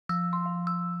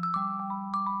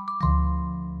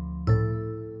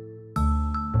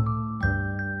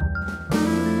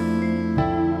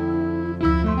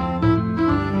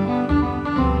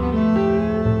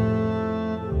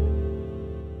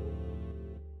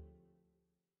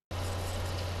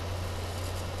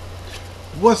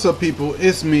What's up, people?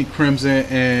 It's me, Crimson,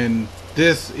 and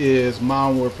this is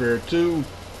Modern Warfare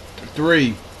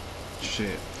 3.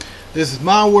 Shit. This is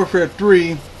Modern Warfare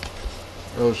 3.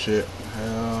 Oh shit.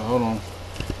 Hold on.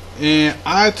 And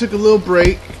I took a little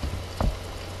break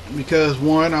because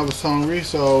one, I was hungry,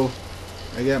 so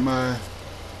I got my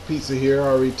pizza here. I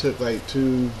already took like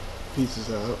 2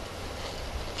 pieces out,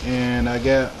 and I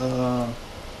got a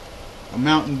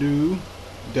Mountain Dew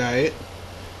diet.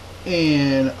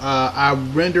 And I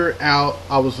rendered out.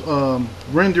 I was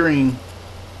rendering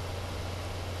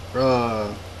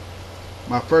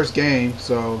my first game.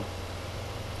 So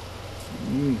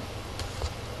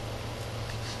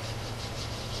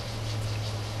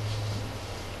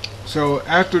so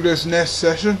after this next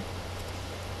session,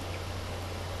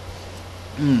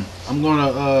 I'm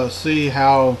gonna see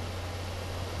how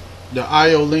the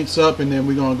IO links up, and then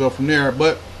we're gonna go from there.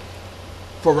 But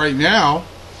for right now,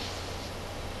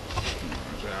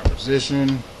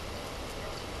 position.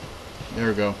 There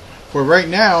we go. For right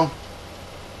now,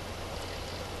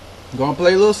 I'm gonna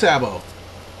play a little Sabo.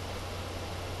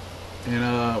 And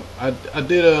I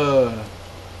did a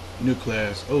new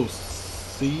class. Oh,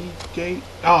 C gate.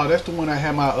 Oh, that's the one I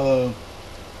had my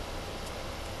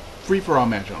free for all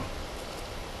match on.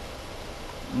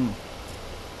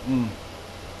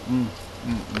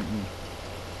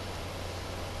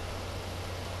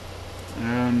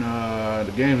 And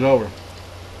the game's over.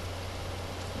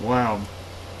 Wow,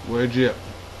 where'd you?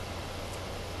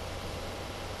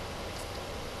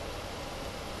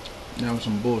 That was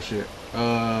some bullshit.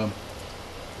 I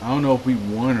don't know if we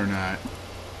won or not,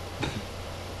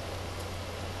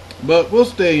 but we'll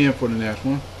stay in for the next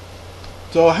one.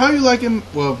 So, how you liking?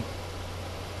 Well,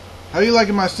 how you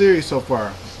liking my series so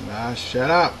far?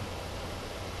 Shut up.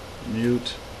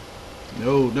 Mute.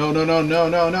 No.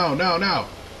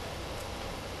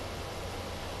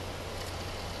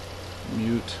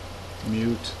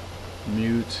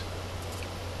 Mute.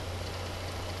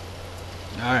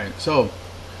 Alright, so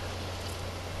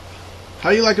how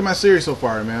you liking my series so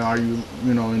far, man? Are you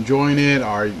enjoying it?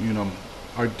 Or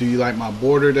do you like my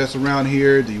border that's around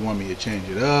here? Do you want me to change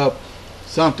it up?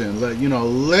 Something.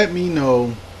 Let me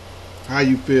know how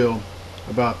you feel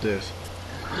about this.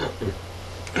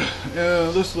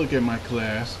 Let's look at my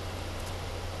class.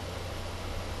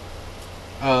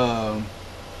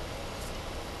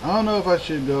 I don't know if I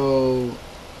should go.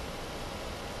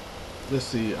 Let's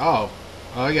see. Oh,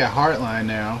 I got Hardline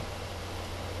now.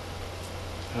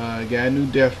 Got a new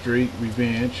Death Streak,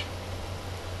 Revenge.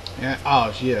 Yeah.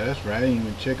 Oh, yeah, that's right. I didn't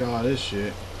even check all this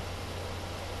shit.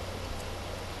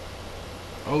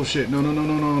 Oh shit! No.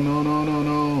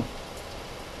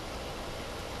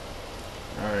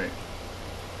 All right.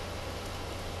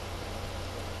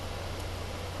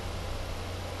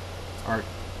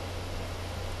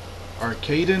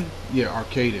 Arcaden? Yeah,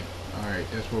 Arcaden. Alright,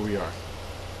 that's where we are.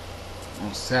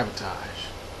 On Sabotage.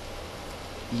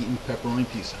 Eating pepperoni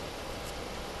pizza.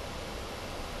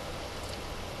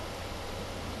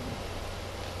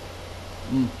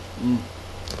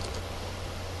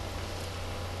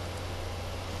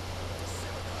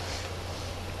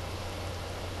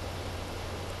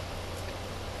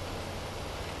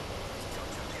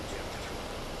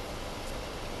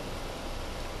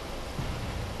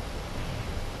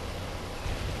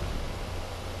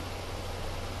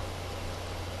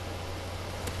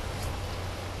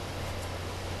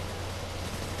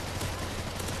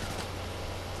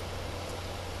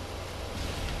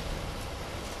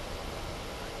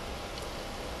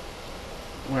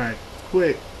 Alright,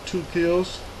 quick, 2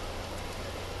 kills.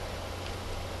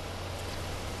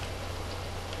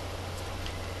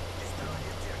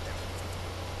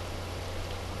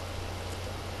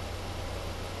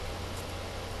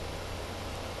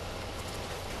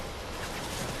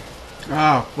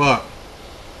 Ah, fuck.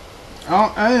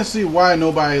 I didn't see why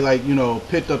nobody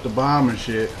picked up the bomb and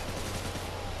shit.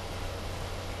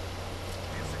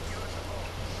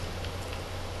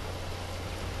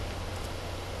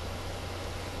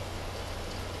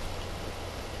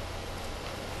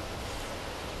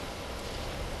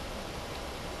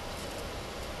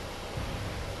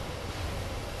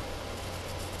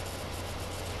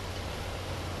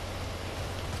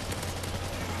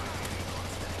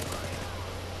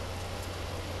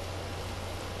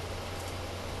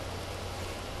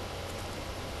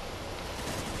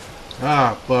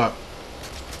 Ah, fuck.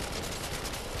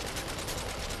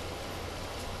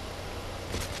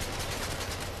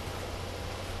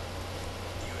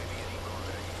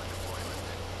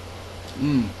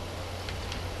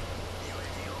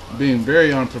 Being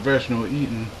very unprofessional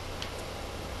eating.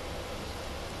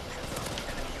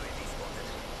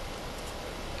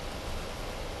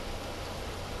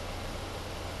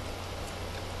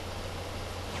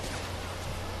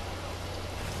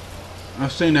 I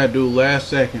seen that dude last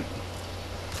second.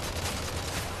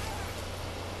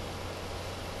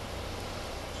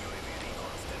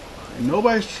 And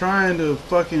nobody's trying to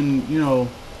fucking, you know,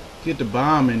 get the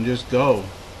bomb and just go.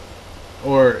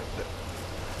 Or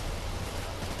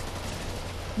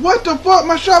what the fuck?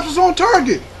 My shots was on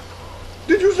target.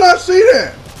 Did you not see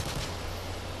that?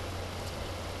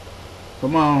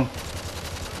 Come on.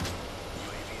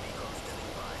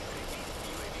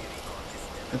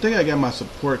 I think I got my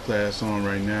support class on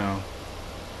right now.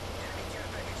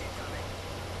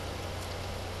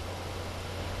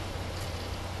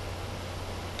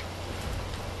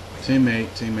 Teammate.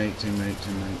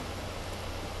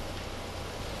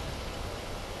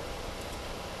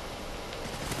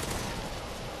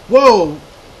 Whoa!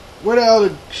 Where the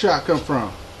other shot come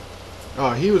from?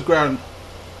 Oh, he was grabbing.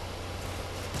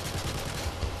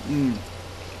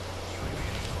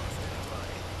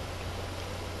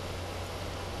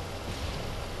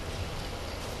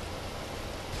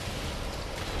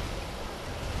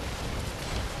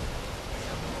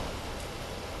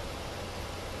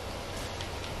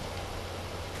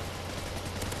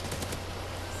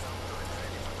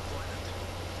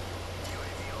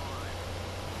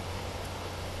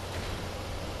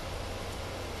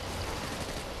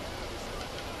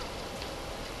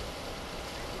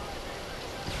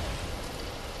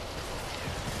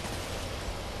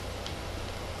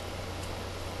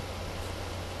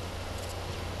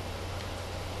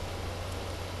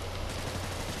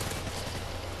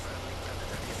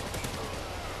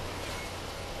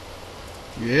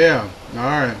 Yeah,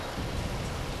 alright.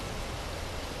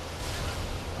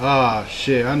 Ah,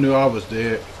 shit, I knew I was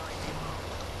dead.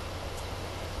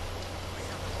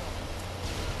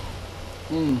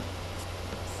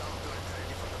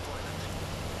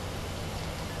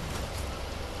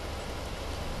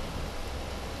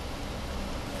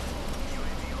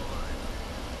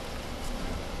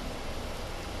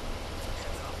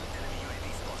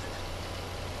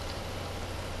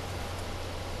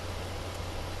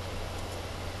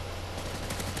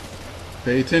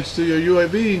 Pay attention to your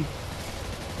UAV.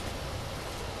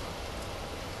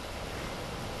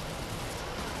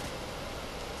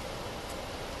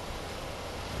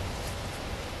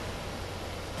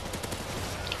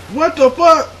 What the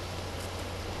fuck?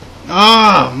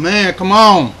 Ah, man, come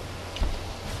on.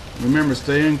 Remember,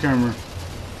 stay in camera.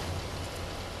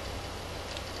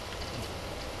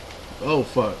 Oh,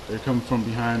 fuck. They're coming from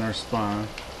behind our spawn.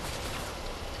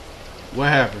 What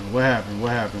happened? What happened?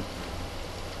 What happened?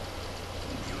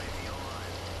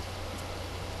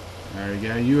 Alright, you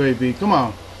got a UAV. Come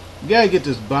on. You gotta get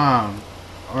this bomb.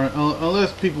 Or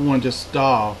unless people want to just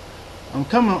stall. I'm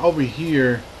coming over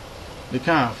here to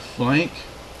kind of flank.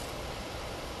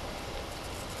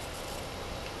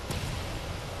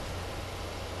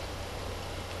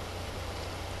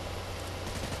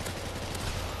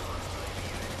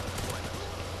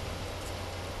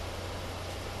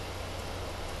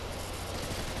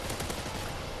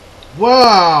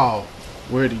 Wow!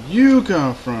 Where did you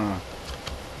come from?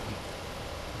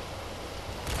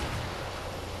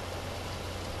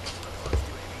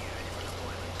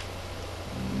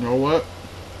 You know what?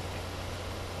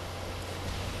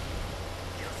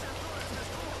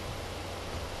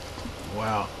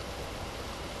 Wow.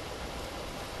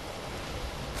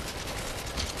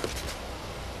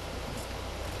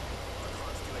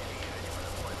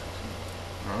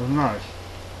 That was nice.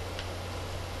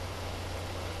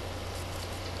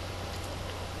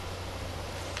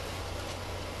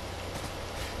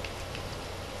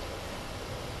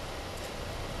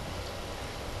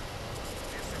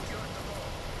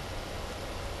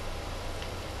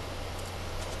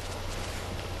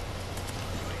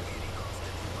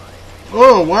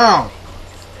 Oh, wow.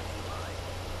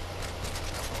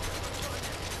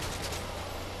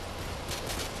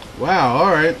 Wow,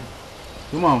 alright.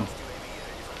 Come on.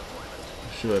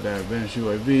 Sure, that advanced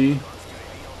UAV.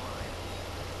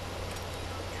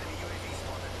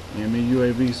 Enemy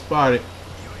UAV spotted.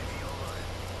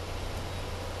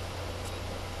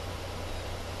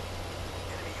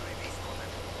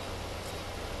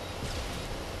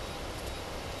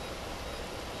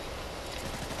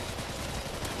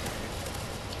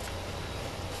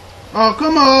 Oh,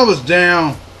 come on, I was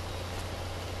down.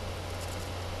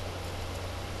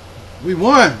 We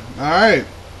won. Alright.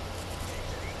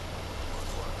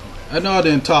 I know I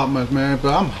didn't talk much, man,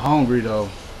 but I'm hungry, though.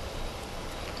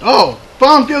 Oh,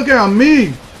 bomb kill count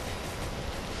me.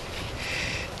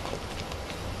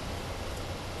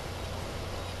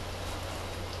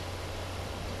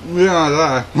 Yeah, I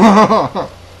lie.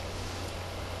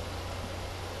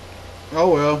 Oh,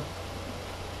 well.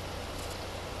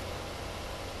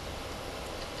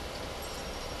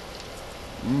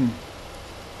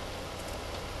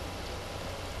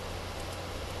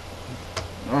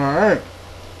 Alright.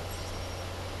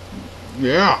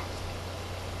 Yeah.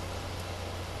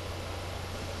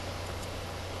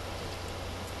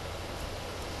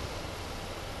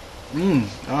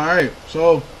 Alright.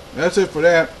 So, that's it for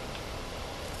that.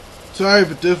 Sorry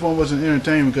if this one wasn't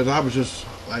entertaining because I was just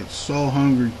like so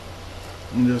hungry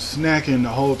and just snacking the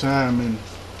whole time and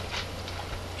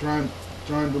trying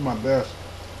to do my best.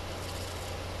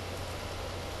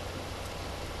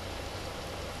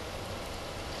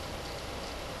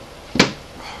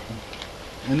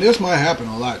 And this might happen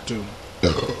a lot too.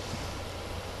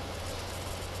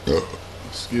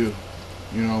 Excuse.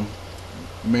 You know,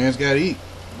 man's gotta eat.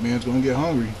 Man's gonna get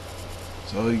hungry.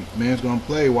 So man's gonna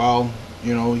play while,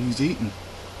 you know, he's eating.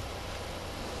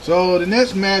 So the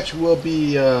next match will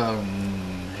be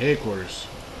headquarters.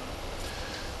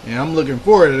 And I'm looking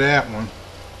forward to that one.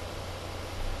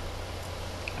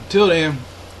 Until then,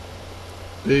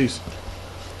 peace.